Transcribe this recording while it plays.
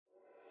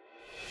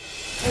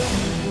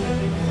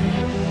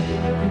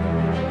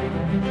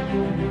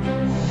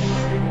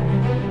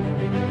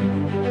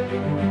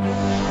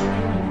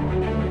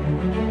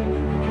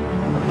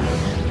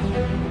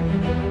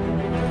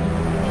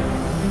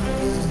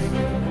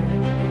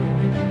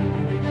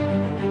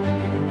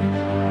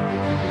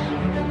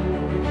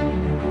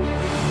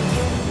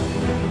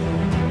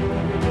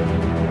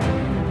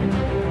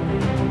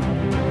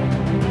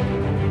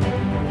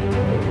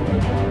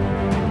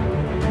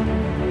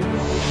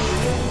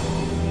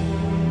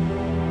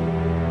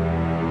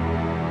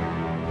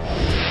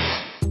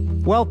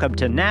Welcome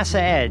to NASA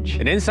Edge,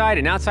 An inside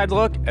and outside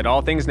look at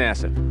all things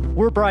NASA.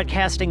 We're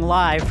broadcasting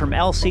live from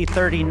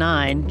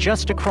LC-39,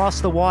 just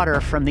across the water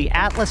from the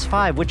Atlas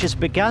V, which has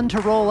begun to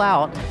roll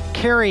out,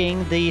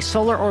 carrying the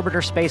Solar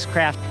Orbiter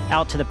spacecraft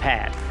out to the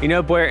pad. You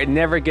know, Blair, it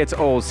never gets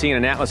old seeing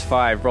an Atlas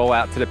V roll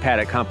out to the pad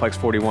at Complex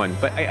 41.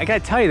 But I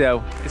gotta tell you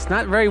though, it's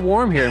not very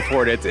warm here in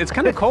Florida. It's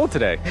kind of cold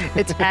today.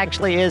 It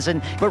actually is,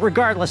 but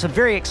regardless, a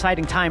very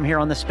exciting time here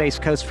on the Space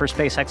Coast for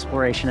space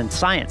exploration and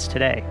science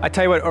today. I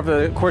tell you what,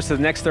 over the course of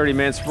the next 30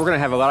 minutes, we're gonna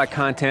have a lot of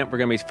content. We're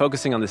gonna be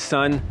focusing on the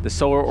Sun, the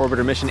Solar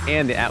Orbiter mission,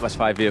 and the Atlas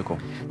V vehicle.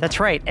 That's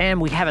right, and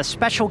we have a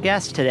special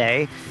guest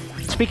today.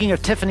 Speaking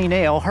of Tiffany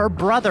Nail, her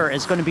brother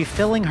is going to be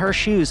filling her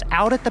shoes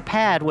out at the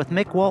pad with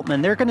Mick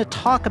Waltman. They're going to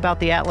talk about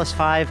the Atlas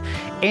V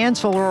and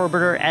Solar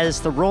Orbiter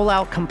as the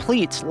rollout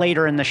completes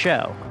later in the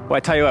show. Well, I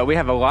tell you what, we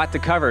have a lot to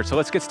cover, so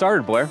let's get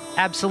started, Blair.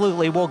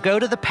 Absolutely. We'll go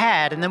to the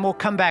pad, and then we'll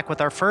come back with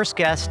our first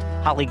guest,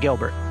 Holly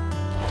Gilbert.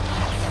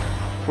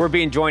 We're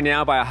being joined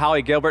now by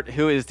Holly Gilbert,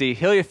 who is the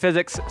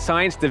Heliophysics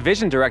Science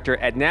Division Director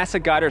at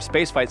NASA Goddard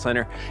Space Flight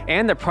Center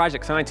and the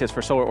project scientist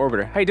for Solar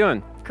Orbiter. How you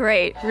doing?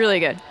 Great, really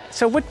good.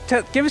 So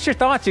give us your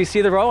thoughts. You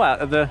see the rollout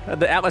of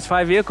the Atlas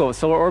V vehicle with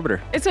Solar Orbiter.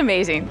 It's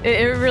amazing.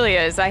 It really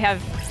is. I have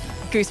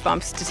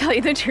goosebumps, to tell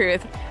you the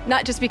truth,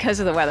 not just because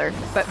of the weather,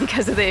 but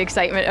because of the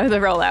excitement of the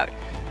rollout.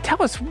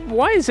 Tell us,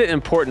 why is it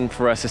important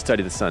for us to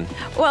study the Sun?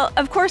 Well,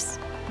 of course,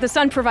 the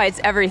Sun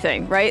provides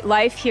everything, right?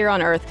 Life here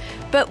on Earth.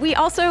 But we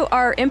also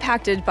are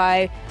impacted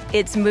by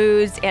its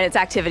moods and its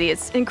activity.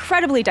 It's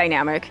incredibly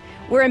dynamic.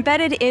 We're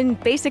embedded in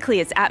basically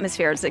its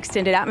atmosphere, its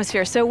extended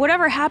atmosphere. So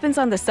whatever happens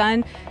on the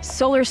Sun,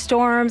 solar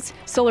storms,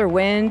 solar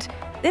wind,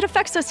 it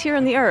affects us here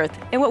on the Earth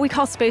in what we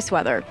call space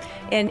weather.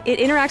 And it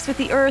interacts with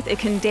the Earth. It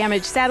can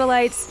damage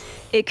satellites.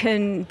 It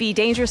can be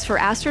dangerous for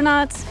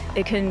astronauts.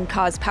 It can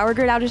cause power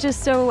grid outages.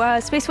 So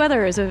space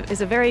weather is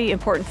a very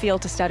important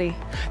field to study.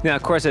 Now,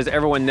 of course, as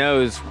everyone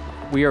knows,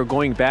 we are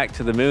going back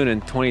to the moon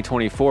in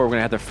 2024. We're going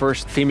to have the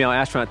first female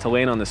astronaut to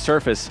land on the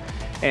surface.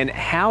 And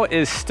how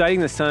is studying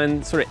the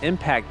Sun sort of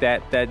impact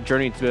that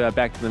journey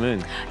back to the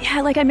moon?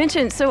 Yeah, like I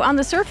mentioned, so on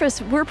the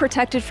surface, we're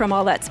protected from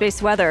all that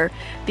space weather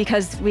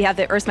because we have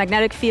the Earth's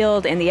magnetic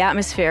field and the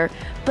atmosphere.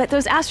 But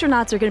those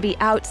astronauts are going to be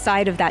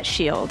outside of that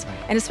shield,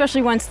 and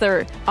especially once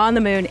they're on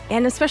the moon,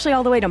 and especially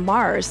all the way to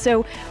Mars.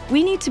 So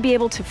we need to be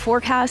able to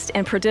forecast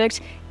and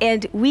predict,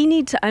 and we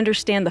need to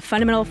understand the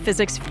fundamental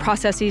physics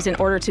processes in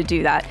order to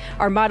do that.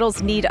 Our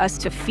models need us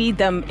to feed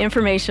them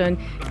information.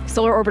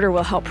 Solar Orbiter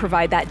will help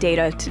provide that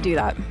data to do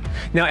that.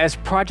 Now, as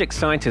project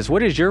scientist,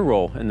 what is your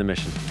role in the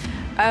mission?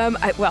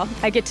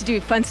 I get to do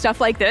fun stuff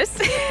like this,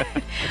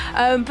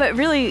 but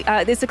really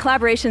it's a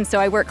collaboration, so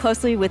I work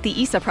closely with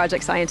the ESA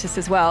project scientists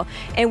as well,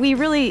 and we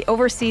really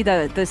oversee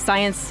the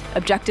science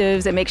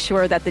objectives and make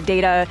sure that the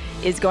data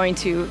is going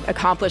to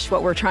accomplish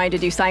what we're trying to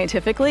do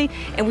scientifically,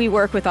 and we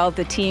work with all of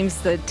the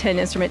teams, the 10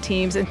 instrument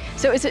teams, and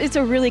so it's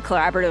a really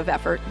collaborative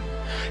effort.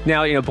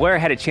 Now, you know, Blair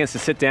had a chance to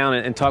sit down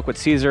and talk with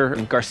Cesar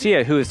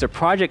Garcia, who is the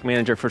project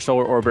manager for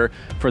Solar Orbiter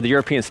for the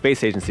European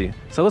Space Agency.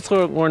 So let's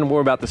learn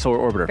more about the Solar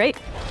Orbiter. Great.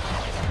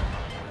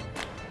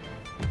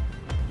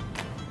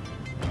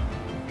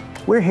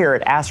 We're here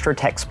at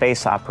Astrotech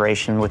Space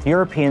Operation with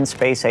European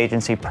Space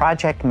Agency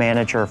project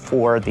manager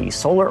for the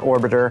Solar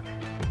Orbiter,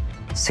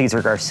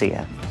 Cesar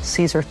Garcia.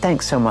 Cesar,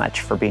 thanks so much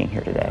for being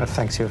here today.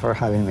 Thanks you for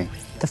having me.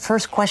 The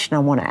first question I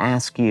want to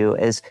ask you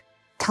is,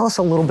 tell us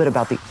a little bit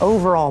about the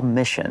overall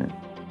mission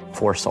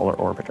for Solar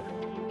Orbiter.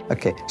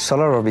 Okay,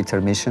 Solar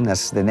Orbiter mission,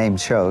 as the name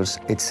shows,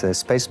 it's a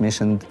space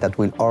mission that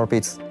will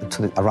orbit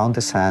around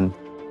the Sun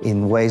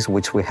in ways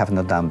which we have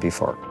not done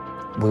before.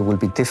 We will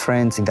be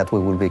different in that we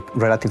will be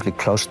relatively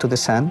close to the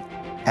Sun,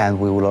 and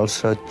we will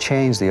also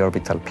change the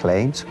orbital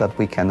plane so that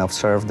we can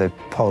observe the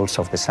poles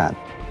of the Sun.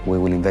 We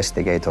will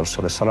investigate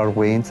also the solar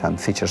wind and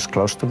features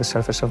close to the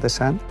surface of the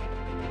Sun.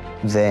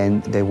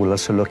 Then they will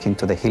also look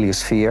into the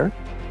heliosphere,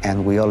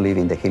 and we all live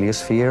in the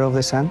heliosphere of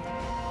the Sun.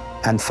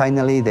 And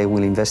finally, they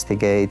will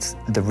investigate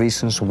the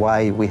reasons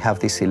why we have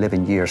this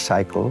 11-year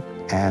cycle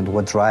and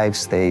what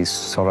drives the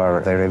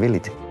solar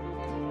variability.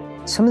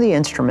 Some of the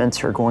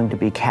instruments are going to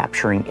be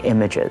capturing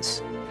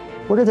images.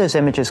 What are those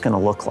images going to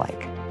look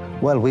like?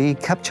 Well, we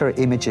capture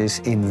images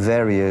in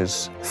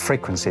various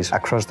frequencies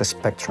across the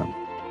spectrum.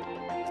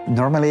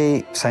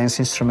 Normally, science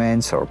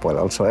instruments, or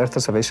also Earth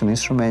observation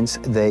instruments,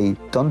 they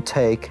don't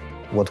take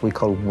what we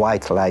call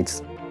white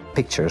light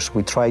pictures.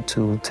 We try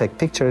to take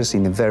pictures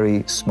in a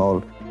very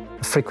small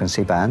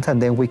frequency band, and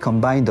then we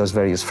combine those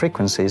various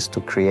frequencies to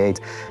create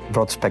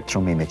broad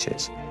spectrum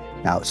images.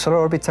 Now,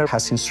 Solar Orbiter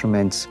has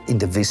instruments in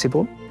the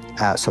visible,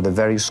 so the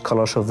various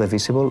colors of the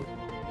visible,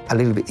 a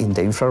little bit in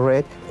the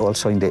infrared,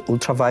 also in the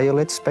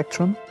ultraviolet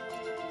spectrum,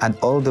 and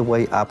all the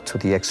way up to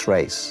the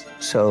X-rays.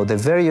 So the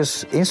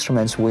various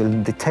instruments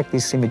will detect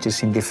these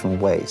images in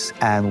different ways.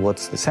 And what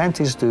the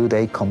scientists do,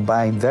 they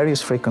combine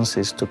various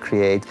frequencies to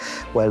create,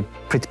 well,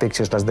 pretty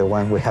pictures like the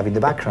one we have in the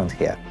background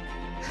here.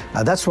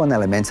 That's one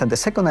element. And the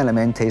second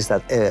element is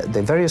that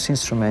the various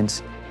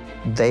instruments,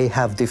 they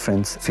have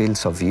different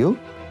fields of view.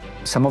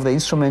 Some of the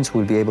instruments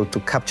will be able to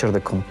capture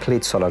the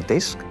complete solar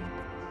disk.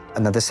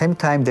 And at the same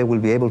time, they will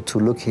be able to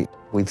look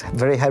with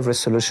very high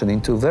resolution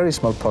into very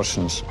small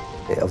portions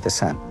of the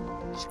sun.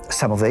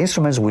 Some of the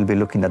instruments will be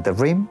looking at the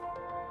rim,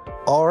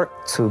 or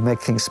to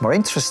make things more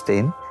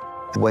interesting,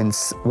 when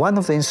one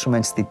of the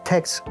instruments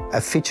detects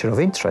a feature of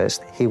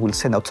interest, he will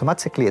send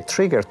automatically a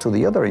trigger to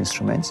the other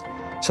instruments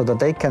so that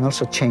they can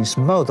also change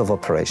mode of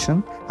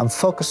operation and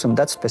focus on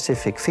that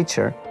specific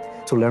feature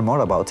to learn more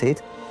about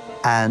it.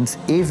 And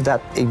if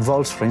that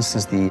involves, for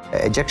instance, the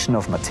ejection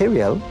of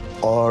material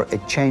or a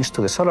change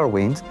to the solar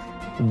wind,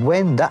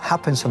 when that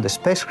happens on the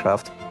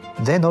spacecraft,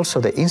 then also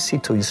the in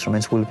situ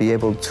instruments will be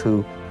able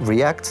to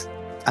react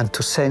and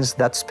to sense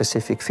that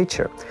specific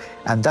feature.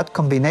 And that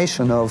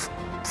combination of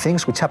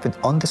things which happen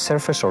on the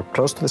surface or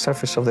close to the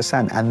surface of the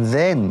sun, and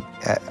then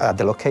at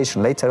the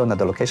location, later on at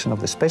the location of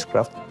the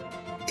spacecraft,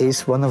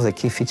 is one of the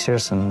key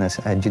features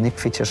and unique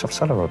features of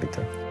Solar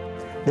Orbiter.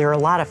 There are a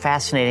lot of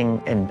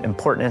fascinating and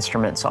important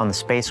instruments on the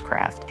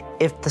spacecraft.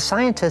 If the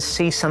scientists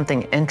see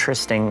something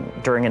interesting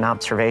during an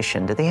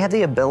observation, do they have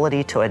the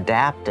ability to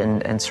adapt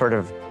and sort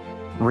of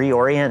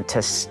reorient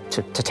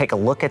to take a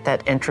look at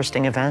that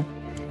interesting event?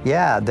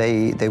 Yeah,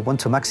 they want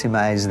to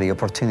maximize the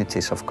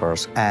opportunities, of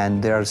course,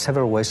 and there are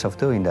several ways of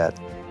doing that.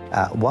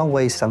 One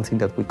way is something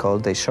that we call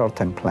the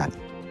short-term planning,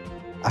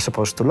 as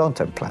opposed to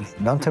long-term planning.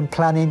 Long-term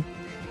planning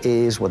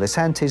is what the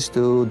scientists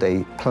do.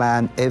 They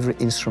plan every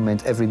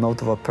instrument, every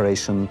mode of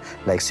operation,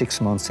 like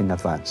 6 months in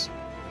advance.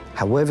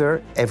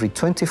 However, every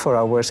 24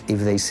 hours, if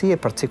they see a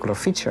particular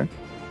feature,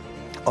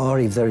 or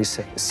if there is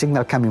a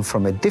signal coming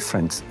from a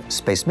different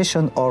space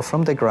mission or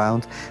from the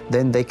ground,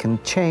 then they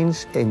can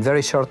change in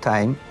very short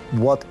time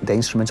what the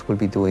instruments will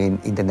be doing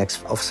in the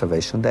next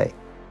observation day.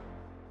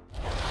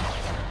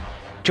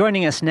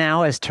 Joining us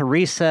now is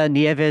Teresa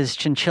Nieves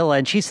Chinchilla,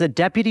 and she's the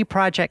Deputy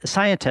Project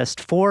Scientist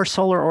for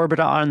Solar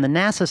Orbiter on the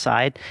NASA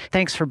side.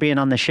 Thanks for being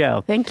on the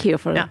show. Thank you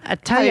for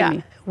having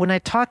me. When I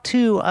talked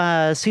to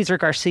Cesar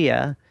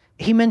Garcia,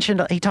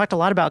 he talked a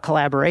lot about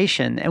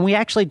collaboration, and we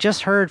actually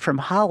just heard from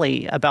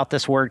Holly about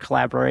this word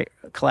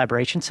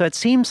collaboration. So it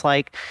seems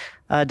like,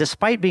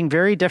 despite being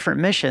very different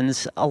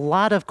missions, a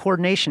lot of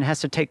coordination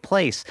has to take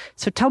place.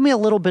 So tell me a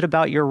little bit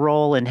about your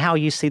role and how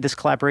you see this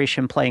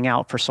collaboration playing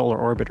out for Solar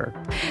Orbiter.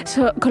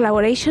 So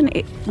collaboration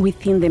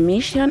within the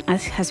mission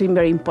has been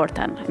very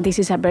important. This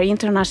is a very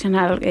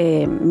international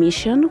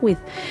mission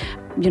with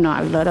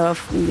a lot of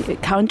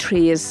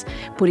countries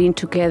putting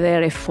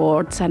together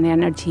efforts and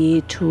energy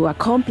to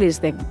accomplish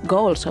the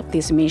goals of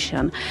this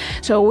mission.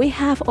 So we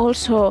have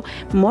also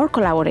more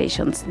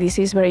collaborations. This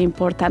is very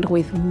important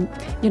with,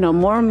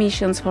 more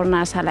missions for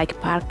NASA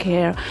like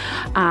Parker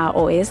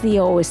or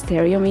SDO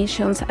stereo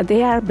missions.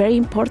 They are very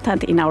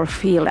important in our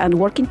field, and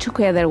working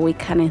together we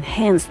can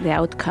enhance the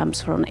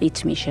outcomes from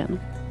each mission.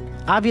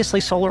 Obviously,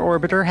 Solar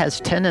Orbiter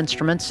has 10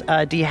 instruments.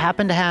 Do you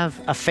happen to have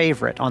a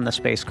favorite on the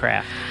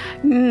spacecraft?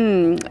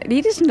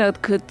 It is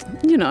not good,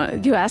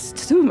 you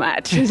asked too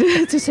much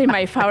to say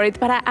my favorite,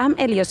 but I'm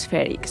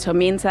heliospheric, so it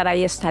means that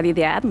I study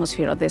the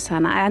atmosphere of the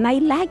sun, and I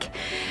like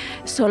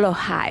Solo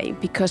High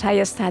because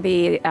I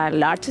study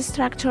large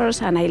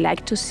structures and I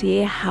like to see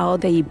how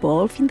they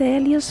evolve in the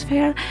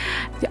heliosphere.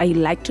 I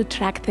like to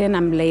track them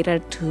and later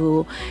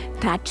to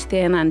touch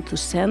them and to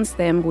sense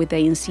them with the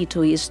in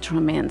situ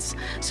instruments.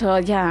 So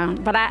yeah,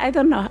 but I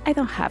don't know. I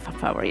don't have a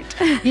favorite.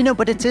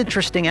 But it's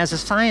interesting. As a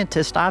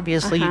scientist,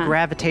 obviously you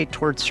gravitate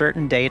towards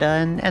certain data,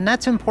 and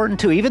that's important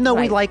too, even though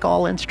we like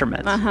all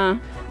instruments.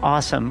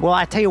 Awesome. Well,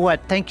 I tell you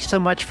what, thank you so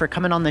much for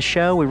coming on the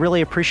show. We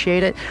really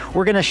appreciate it.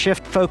 We're going to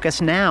shift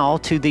focus now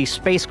to the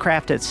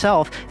spacecraft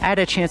itself. I had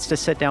a chance to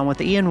sit down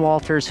with Ian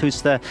Walters,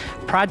 who's the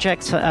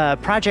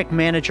project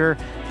manager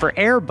for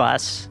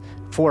Airbus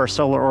for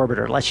Solar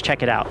Orbiter. Let's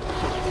check it out.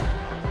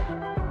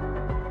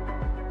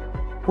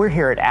 We're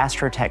here at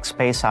Astrotech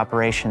Space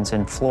Operations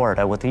in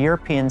Florida with the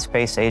European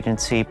Space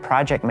Agency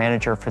project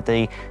manager for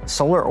the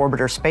Solar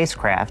Orbiter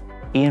spacecraft,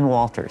 Ian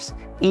Walters.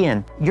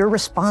 Ian, you're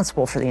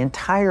responsible for the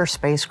entire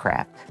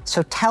spacecraft.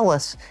 So tell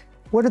us,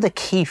 what are the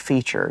key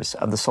features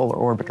of the Solar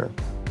Orbiter?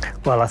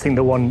 Well, I think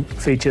the one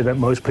feature that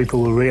most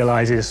people will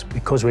realize is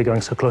because we're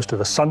going so close to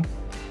the sun,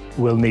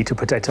 we'll need to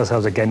protect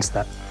ourselves against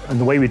that. And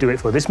the way we do it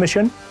for this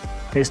mission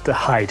is to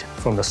hide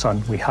from the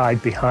sun. We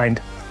hide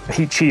behind a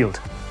heat shield.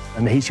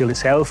 And the heat shield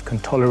itself can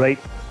tolerate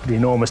the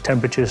enormous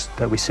temperatures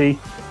that we see.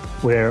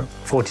 We're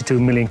 42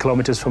 million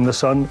kilometers from the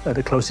sun at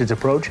the closest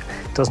approach.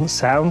 It doesn't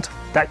sound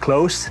that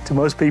close to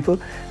most people,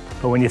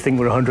 but when you think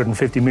we're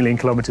 150 million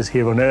kilometers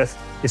here on Earth,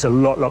 it's a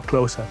lot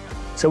closer.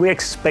 So we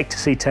expect to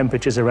see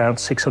temperatures around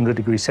 600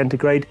 degrees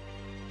centigrade.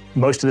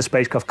 Most of the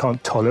spacecraft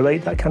can't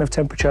tolerate that kind of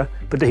temperature,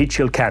 but the heat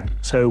shield can.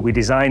 So we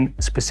design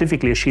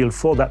specifically a shield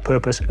for that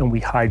purpose, and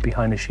we hide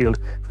behind the shield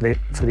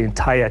for the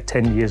entire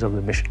 10 years of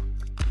the mission.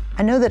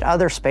 I know that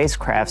other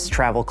spacecrafts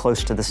travel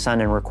close to the sun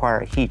and require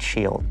a heat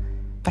shield,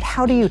 but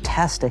how do you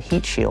test a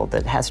heat shield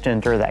that has to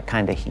endure that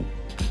kind of heat?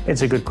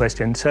 It's a good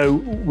question. So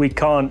we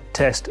can't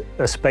test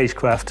a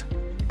spacecraft,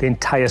 the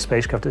entire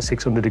spacecraft at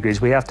 600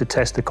 degrees. We have to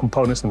test the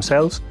components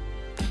themselves,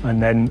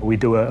 and then we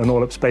do an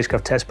all-up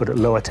spacecraft test, but at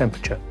lower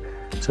temperature.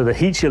 So the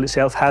heat shield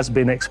itself has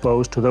been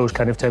exposed to those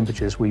kind of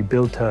temperatures. We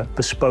built a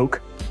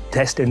bespoke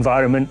test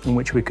environment in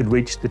which we could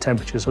reach the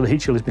temperature. So the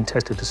heat shield has been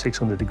tested to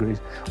 600 degrees.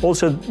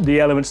 Also, the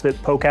elements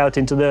that poke out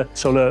into the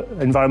solar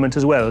environment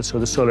as well. So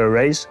the solar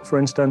arrays, for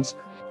instance,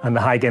 and the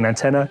high gain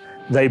antenna,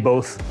 they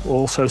both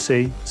also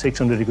see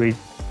 600 degree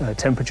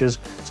temperatures.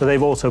 So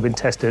they've also been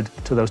tested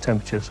to those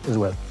temperatures as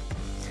well.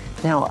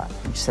 Now,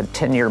 you said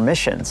 10-year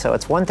mission, so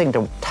it's one thing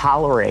to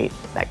tolerate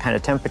that kind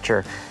of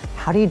temperature.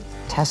 How do you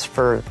test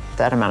for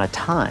that amount of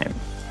time?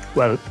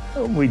 Well,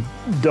 we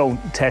don't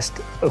test,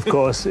 of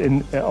course,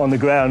 on the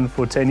ground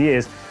for 10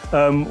 years.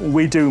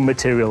 We do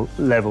material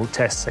level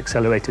tests,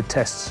 accelerated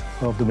tests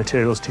of the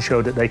materials to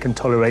show that they can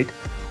tolerate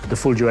the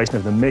full duration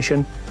of the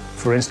mission.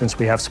 For instance,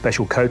 we have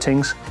special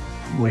coatings.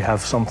 We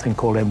have something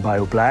called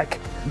Embio Black,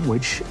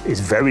 which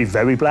is very,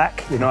 very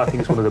black. You know, I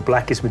think it's one of the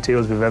blackest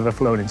materials we've ever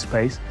flown in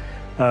space.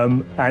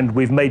 And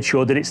we've made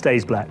sure that it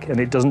stays black and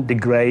it doesn't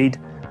degrade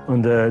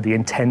under the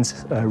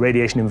intense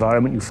radiation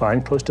environment you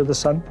find close to the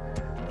sun.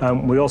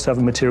 We also have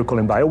a material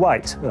called Embio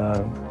White,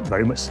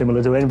 very much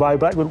similar to Embio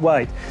Black, but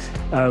white.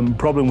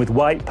 Problem with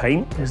white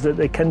paint is that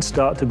they can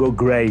start to go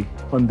grey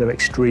under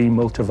extreme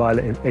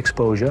ultraviolet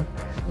exposure.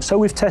 So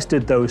we've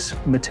tested those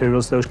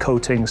materials, those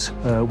coatings,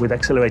 with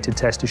accelerated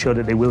tests to show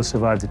that they will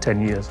survive the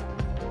 10 years.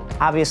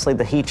 Obviously,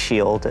 the heat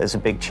shield is a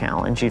big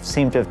challenge. You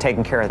seem to have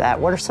taken care of that.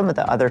 What are some of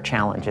the other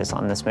challenges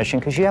on this mission?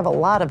 Because you have a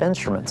lot of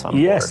instruments on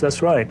board. Yes,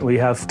 that's right. We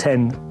have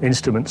 10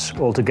 instruments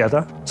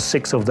altogether.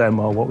 6 of them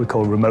are what we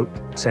call remote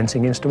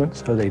sensing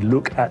instruments. So they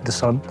look at the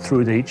sun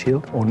through the heat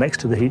shield or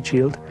next to the heat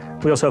shield.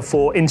 We also have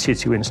 4 in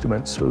situ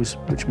instruments,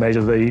 which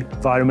measure the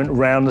environment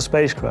around the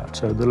spacecraft,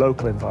 so the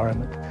local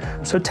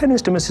environment. So 10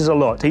 instruments is a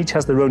lot. Each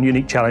has their own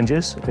unique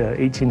challenges.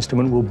 Each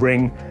instrument will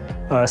bring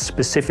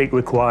specific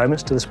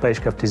requirements to the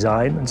spacecraft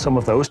design, and some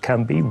of those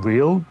can be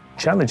real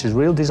challenges,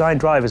 real design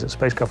drivers at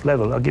spacecraft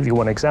level. I'll give you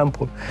one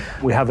example.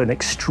 We have an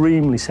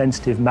extremely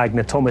sensitive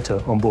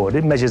magnetometer on board.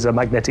 It measures the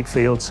magnetic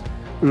fields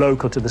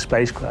local to the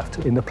spacecraft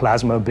in the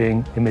plasma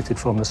being emitted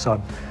from the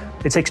sun.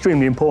 It's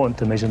extremely important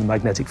to measure the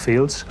magnetic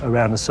fields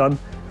around the sun.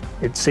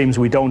 It seems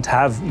we don't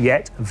have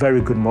yet a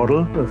very good model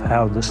of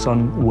how the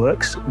sun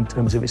works in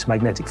terms of its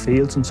magnetic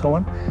fields and so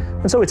on.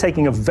 And so we're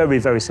taking a very,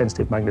 very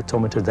sensitive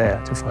magnetometer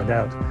there to find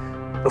out.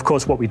 Of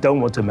course, what we don't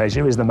want to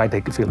measure is the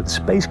magnetic field of the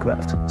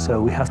spacecraft. So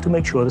we have to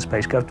make sure the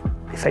spacecraft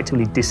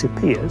effectively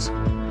disappears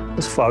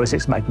as far as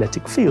its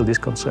magnetic field is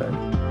concerned.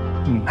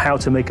 How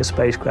to make a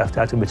spacecraft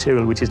out of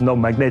material which is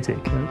non-magnetic,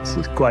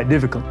 it's quite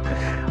difficult.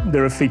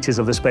 There are features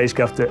of the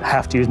spacecraft that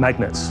have to use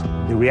magnets.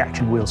 The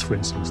reaction wheels, for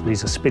instance.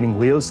 These are spinning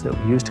wheels that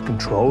we use to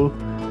control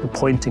the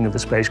pointing of the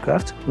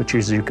spacecraft, which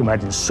is, as you can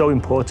imagine, so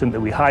important that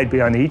we hide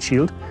behind the heat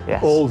shield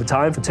all the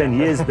time for 10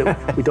 years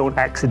that we don't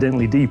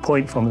accidentally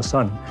depoint from the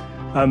sun.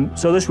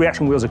 So those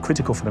reaction wheels are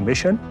critical for the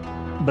mission,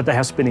 but they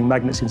have spinning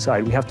magnets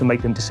inside. We have to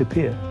make them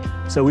disappear.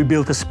 So we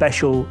built a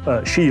special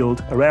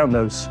shield around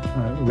those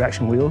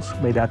reaction wheels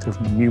made out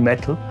of new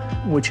metal,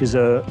 which is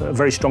a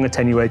very strong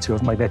attenuator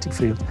of magnetic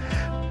field.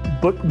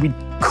 But we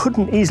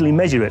couldn't easily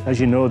measure it. As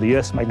you know, the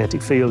Earth's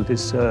magnetic field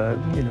is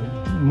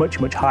much,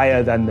 much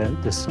higher than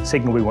the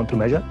signal we want to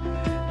measure.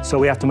 So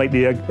we have to make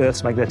the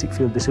Earth's magnetic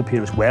field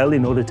disappear as well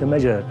in order to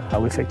measure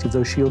how effective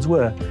those shields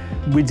were.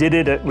 We did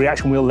it at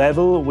reaction wheel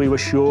level. We were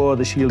sure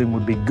the shielding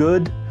would be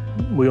good.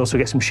 We also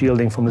get some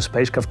shielding from the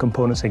spacecraft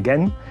components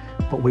again,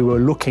 but we were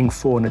looking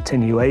for an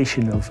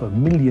attenuation of a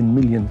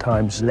million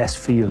times less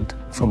field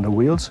from the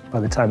wheels by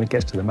the time it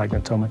gets to the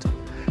magnetometer.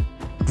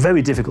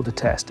 Very difficult to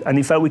test, and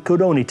in fact we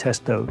could only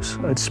test those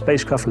at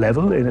spacecraft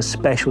level in a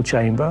special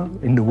chamber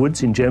in the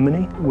woods in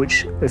Germany,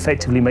 which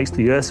effectively makes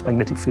the Earth's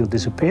magnetic field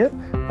disappear,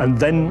 and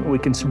then we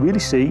can really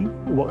see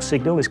what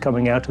signal is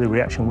coming out of the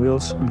reaction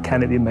wheels and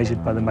can it be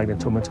measured by the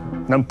magnetometer.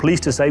 And I'm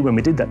pleased to say when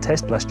we did that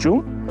test last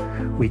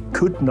June, we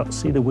could not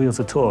see the wheels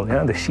at all.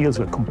 The shields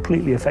were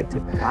completely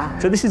effective. Wow.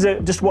 So this is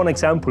just one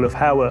example of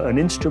how an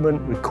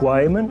instrument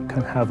requirement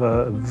can have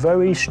a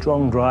very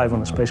strong drive on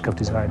the spacecraft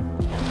design.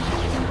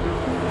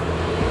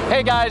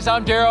 Hey guys,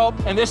 I'm Daryl,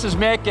 and this is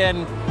Mick,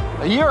 and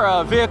you're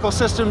a vehicle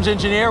systems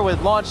engineer with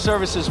Launch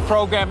Services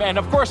Program, and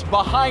of course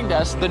behind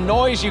us, the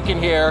noise you can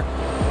hear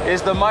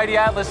is the mighty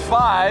Atlas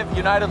V,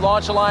 United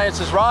Launch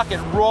Alliance's rocket,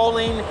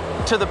 rolling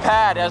to the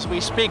pad as we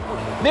speak.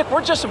 Mick,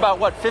 we're just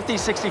about, 50,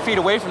 60 feet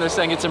away from this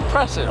thing. It's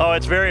impressive. Oh,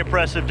 it's very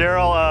impressive,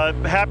 Daryl.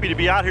 Happy to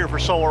be out here for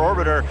Solar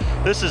Orbiter.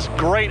 This is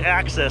great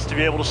access to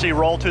be able to see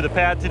roll to the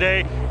pad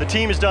today. The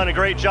team has done a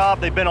great job.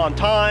 They've been on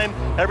time.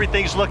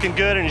 Everything's looking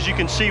good, and as you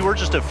can see, we're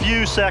just a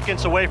few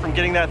seconds away from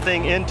getting that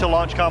thing into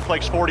Launch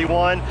Complex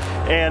 41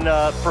 and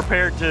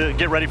prepared to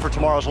get ready for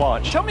tomorrow's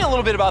launch. Tell me a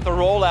little bit about the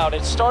rollout.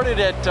 It started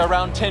at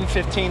around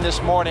 10:15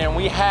 this morning, and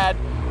we had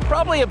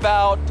probably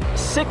about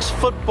 6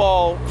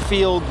 football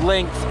field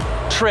length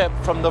trip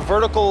from the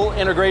vertical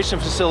integration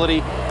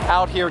facility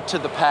out here to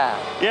the pad.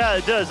 Yeah,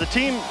 it does. The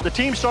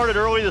team started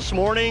early this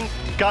morning,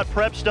 got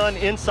preps done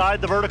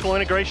inside the vertical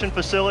integration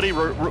facility,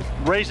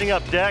 raising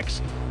up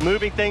decks.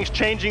 moving things,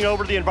 changing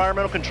over the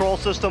environmental control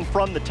system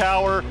from the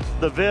tower,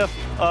 the VIF,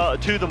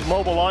 to the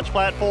mobile launch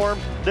platform.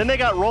 Then they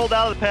got rolled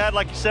out of the pad,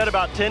 like you said,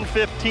 about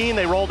 10:15.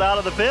 They rolled out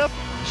of the VIF,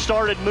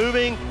 started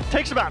moving.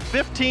 Takes about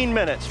 15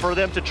 minutes for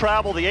them to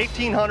travel the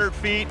 1,800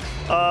 feet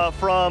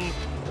from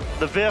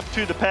the VIF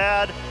to the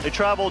pad. They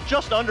travel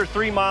just under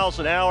 3 miles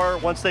an hour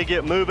once they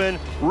get moving.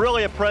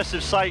 Really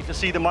impressive sight to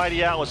see the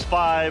mighty Atlas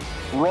V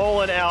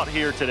rolling out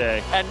here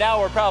today. And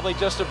now we're probably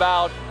just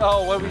about,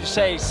 what would you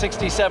say,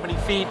 60, 70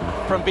 feet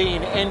from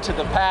being into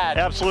the pad.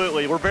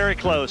 Absolutely, we're very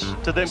close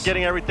to them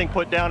getting everything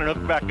put down and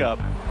hooked back up.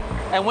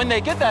 And when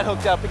they get that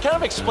hooked up, it kind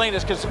of explain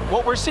this, because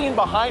what we're seeing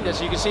behind us,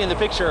 you can see in the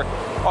picture,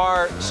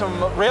 are some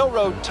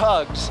railroad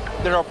tugs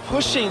that are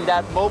pushing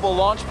that mobile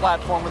launch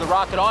platform with a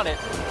rocket on it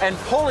and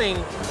pulling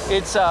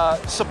its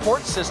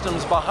support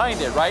systems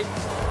behind it, right?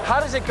 How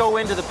does it go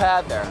into the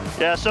pad there?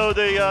 Yeah, so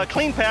the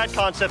clean pad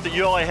concept that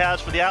ULA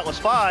has for the Atlas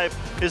V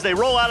is they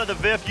roll out of the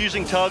VIF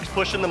using tugs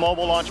pushing the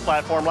mobile launch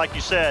platform, like you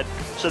said.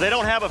 So they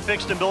don't have a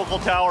fixed umbilical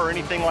tower or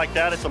anything like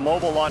that. It's a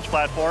mobile launch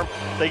platform.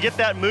 They get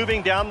that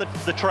moving down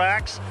the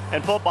tracks,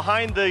 and put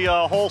behind the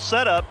whole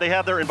setup, they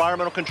have their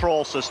environmental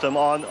control system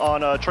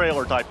on a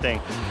trailer type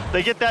thing.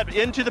 They get that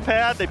into the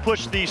pad, they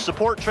push the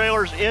support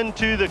trailers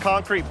into the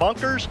concrete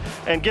bunkers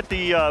and get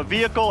the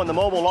vehicle and the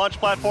mobile launch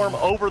platform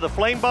over the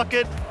flame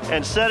bucket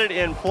and set it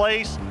in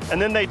place.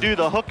 And then they do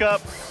the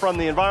hookup from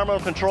the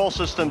environmental control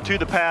system to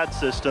the pad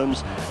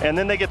systems. And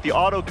then they get the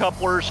auto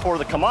couplers for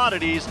the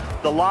commodities,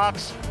 the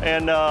LOX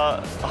and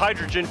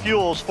hydrogen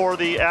fuels for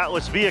the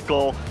Atlas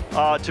vehicle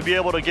to be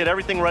able to get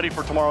everything ready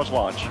for tomorrow's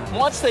launch.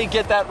 Once they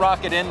get that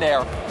rocket in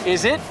there,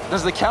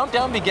 does the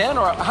countdown begin,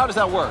 or how does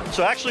that work?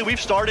 So actually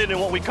we've started in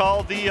what we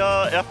call the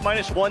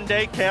F-1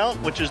 day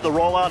count, which is the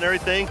rollout and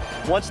everything.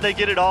 Once they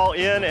get it all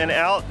in and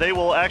out, they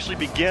will actually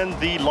begin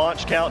the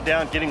launch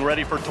countdown, getting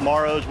ready for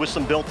tomorrow's with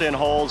some built-in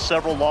holds,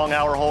 several long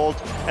hour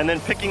holds, and then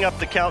picking up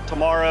the count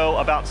tomorrow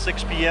about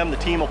 6 p.m. The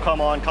team will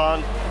come on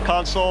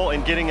console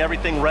and getting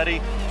everything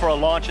ready for a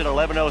launch at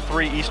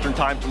 11:03 Eastern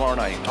time tomorrow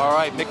night. All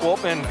right, Mick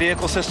Woltman,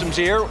 Vehicle Systems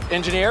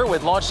Engineer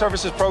with Launch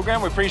Services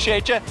Program. We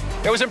appreciate you.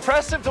 It was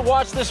impressive to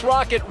watch this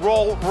rocket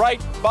roll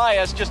right by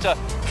us just a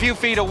few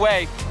feet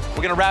away.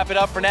 We're going to wrap it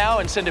up for now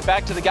and send it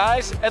back to the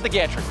guys at the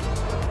gantry.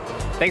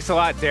 Thanks a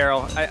lot,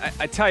 Daryl.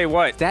 I tell you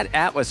what, that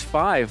Atlas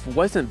V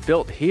wasn't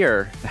built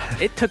here.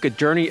 It took a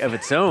journey of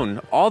its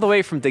own, all the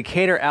way from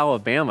Decatur,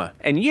 Alabama.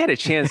 And you had a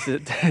chance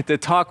to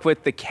talk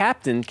with the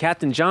captain,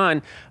 Captain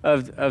John,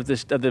 of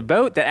the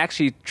boat that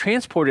actually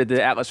transported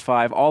the Atlas V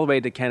all the way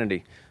to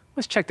Kennedy.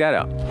 Let's check that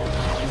out.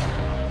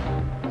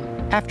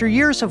 After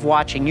years of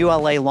watching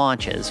ULA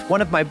launches,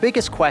 one of my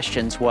biggest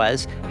questions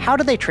was, how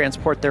do they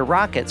transport their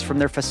rockets from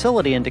their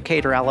facility in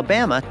Decatur,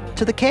 Alabama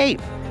to the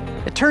Cape?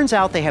 It turns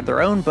out they have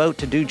their own boat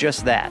to do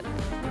just that.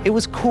 It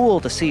was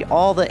cool to see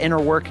all the inner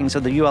workings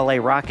of the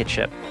ULA rocket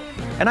ship,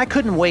 and I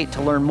couldn't wait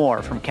to learn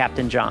more from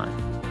Captain John.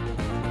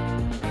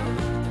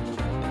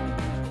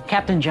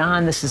 Captain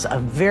John, this is a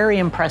very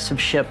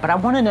impressive ship, but I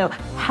want to know,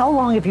 how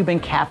long have you been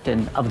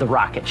captain of the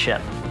rocket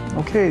ship?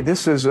 Okay,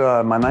 this is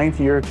my 9th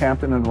year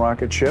captain of the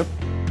rocket ship.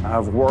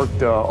 I've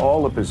worked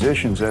all the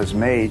positions as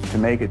mate to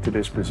make it to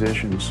this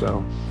position,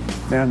 so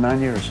yeah, 9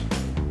 years.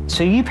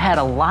 So you've had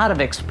a lot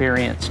of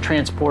experience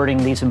transporting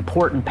these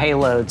important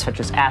payloads such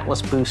as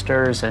Atlas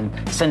boosters and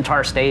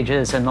Centaur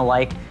stages and the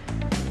like.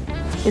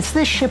 Is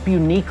this ship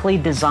uniquely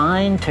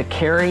designed to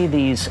carry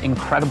these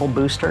incredible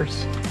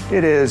boosters?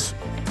 It is.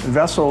 The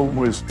vessel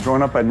was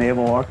drawn up by a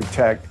naval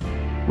architect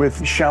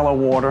with shallow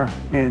water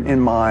in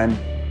mind.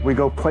 We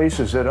go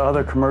places that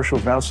other commercial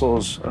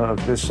vessels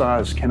of this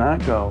size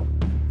cannot go.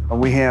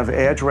 We have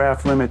air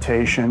draft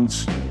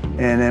limitations,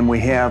 and then we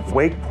have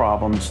wake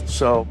problems,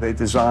 so they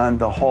designed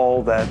the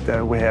hull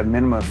that we have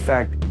minimum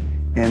effect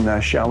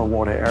in shallow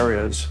water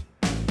areas.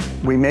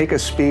 We make a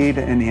speed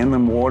in the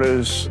inland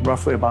waters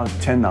roughly about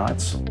 10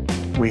 knots.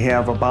 We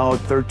have about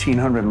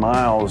 1,300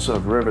 miles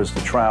of rivers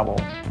to travel.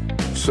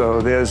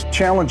 So there's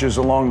challenges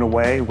along the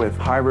way with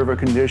high river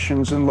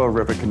conditions and low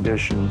river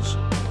conditions,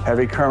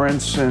 heavy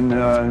currents and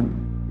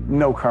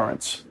no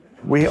currents.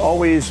 We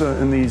always,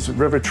 in these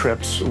river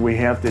trips, we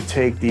have to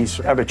take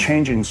these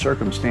ever-changing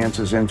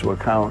circumstances into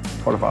account,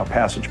 part of our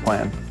passage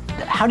plan.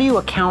 How do you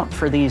account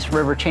for these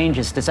river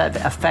changes? Does that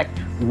affect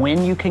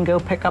when you can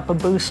go pick up a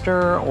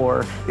booster,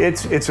 or?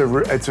 It's a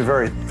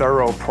very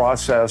thorough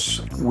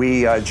process.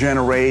 We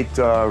generate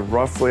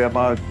roughly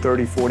about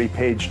 30-40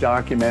 page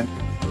document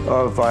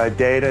of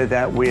data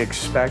that we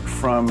expect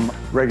from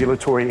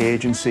regulatory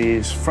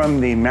agencies,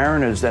 from the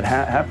mariners that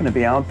happen to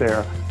be out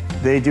there.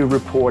 They do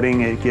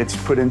reporting, it gets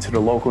put into the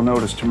local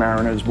notice to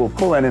mariners. We'll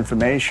pull that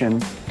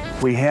information.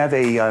 We have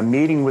a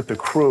meeting with the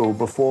crew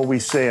before we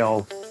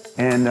sail,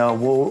 and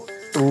we'll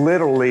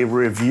literally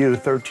review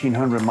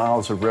 1,300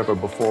 miles of river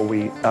before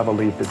we ever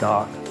leave the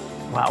dock.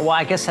 Wow, well,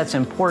 I guess that's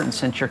important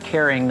since you're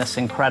carrying this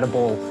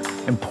incredible,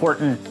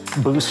 important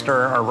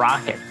booster or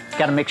rocket. You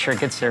got to make sure it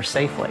gets there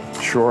safely.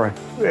 Sure,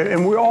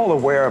 and we're all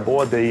aware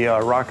aboard the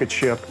rocket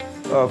ship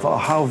of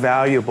how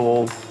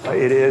valuable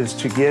it is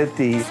to get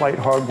the flight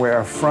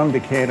hardware from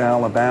Decatur,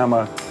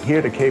 Alabama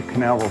here to Cape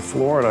Canaveral,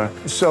 Florida.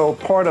 So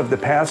part of the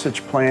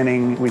passage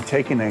planning, we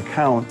take into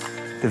account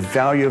the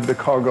value of the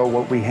cargo,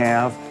 what we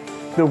have.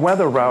 The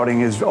weather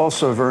routing is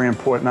also very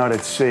important out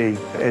at sea.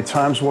 At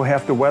times we'll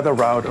have to weather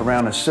route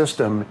around a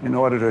system in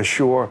order to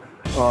assure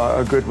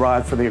a good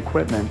ride for the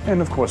equipment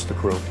and, of course, the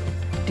crew.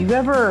 Do you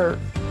ever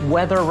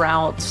weather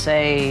route,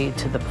 say,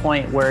 to the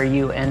point where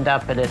you end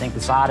up at an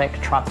exotic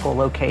tropical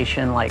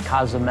location like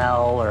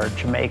Cozumel or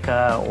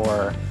Jamaica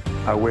or...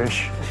 I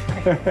wish.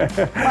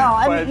 Well,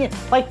 I mean,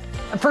 like,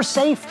 for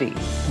safety.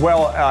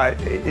 Well,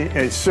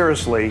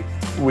 seriously,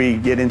 we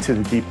get into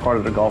the deep part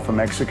of the Gulf of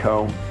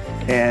Mexico,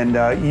 and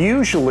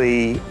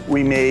usually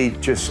we may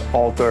just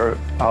alter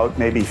out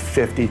maybe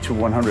 50 to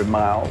 100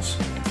 miles.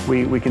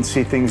 We can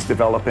see things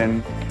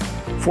developing.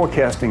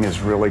 Forecasting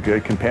is really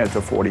good compared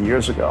to 40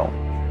 years ago.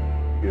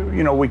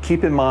 You know, we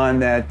keep in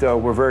mind that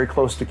we're very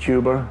close to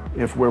Cuba.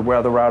 If we're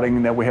weather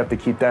routing, that we have to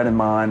keep that in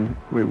mind.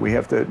 We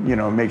have to,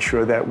 make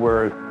sure that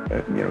we're,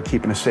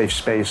 keeping a safe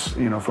space,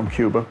 from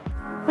Cuba.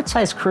 What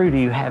size crew do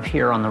you have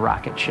here on the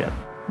rocket ship?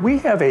 We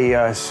have a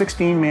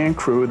 16-man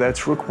crew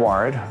that's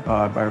required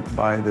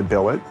by the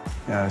billet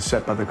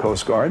set by the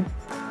Coast Guard.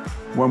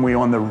 When we're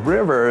on the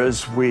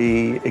rivers,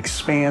 we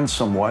expand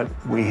somewhat.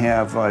 We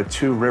have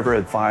 2 river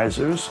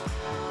advisors.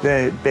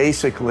 They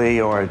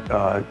basically are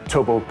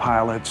towboat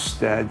pilots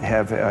that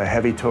have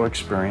heavy tow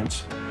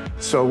experience.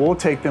 So we'll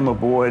take them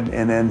aboard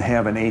and then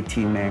have an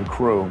 18-man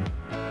crew.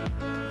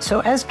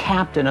 So as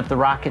captain of the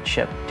rocket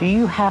ship, do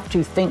you have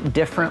to think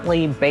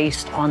differently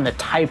based on the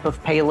type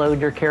of payload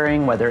you're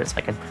carrying, whether it's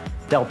like a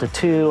Delta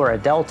II or a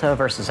Delta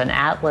versus an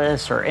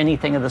Atlas or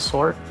anything of the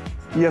sort?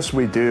 Yes,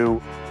 we do.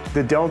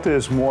 The Delta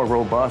is more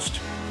robust.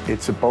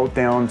 It's a boat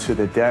down to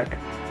the deck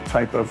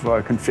type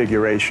of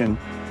configuration.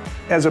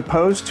 As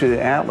opposed to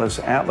the Atlas,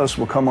 Atlas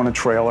will come on a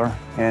trailer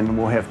and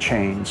will have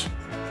chains.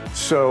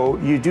 So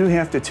you do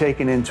have to take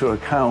into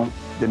account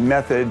the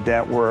method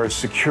that we're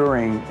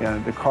securing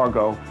the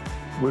cargo.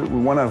 We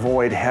want to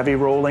avoid heavy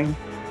rolling,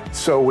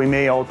 so we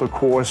may alter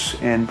course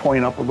and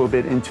point up a little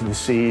bit into the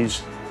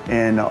seas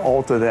and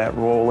alter that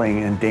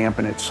rolling and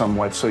dampen it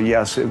somewhat. So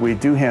yes, we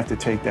do have to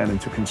take that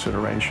into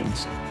consideration.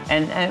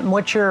 And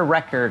what's your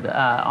record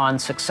on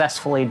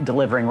successfully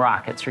delivering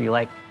rockets? Are you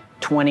like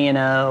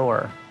 20-0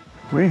 or?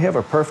 We have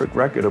a perfect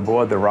record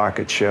aboard the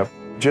rocket ship.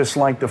 Just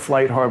like the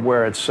flight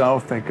hardware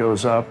itself that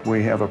goes up,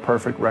 we have a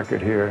perfect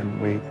record here,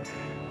 and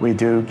we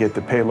do get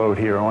the payload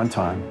here on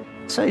time.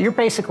 So you're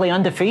basically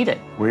undefeated.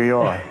 We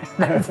are.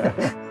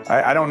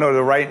 I don't know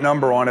the right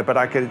number on it, but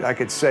I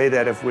could say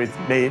that if we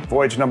made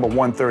voyage number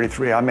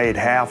 133, I made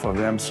half of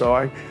them.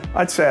 So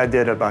I'd say I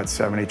did about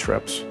 70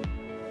 trips.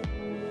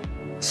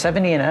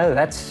 70-0,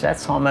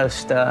 that's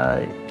almost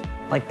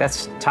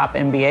that's top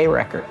NBA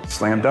record.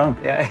 Slam dunk.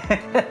 Yeah.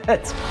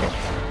 That's great.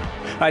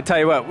 I tell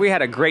you what, we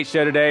had a great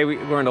show today. We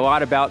learned a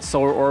lot about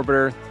Solar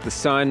Orbiter, the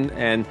sun,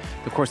 and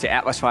of course the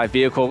Atlas V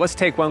vehicle. Let's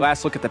take one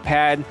last look at the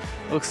pad.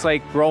 Looks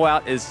like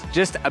rollout is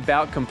just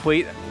about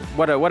complete.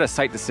 What a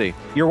sight to see.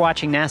 You're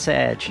watching NASA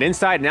Edge. An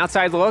inside and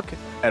outside look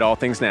at all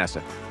things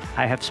NASA.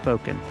 I have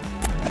spoken.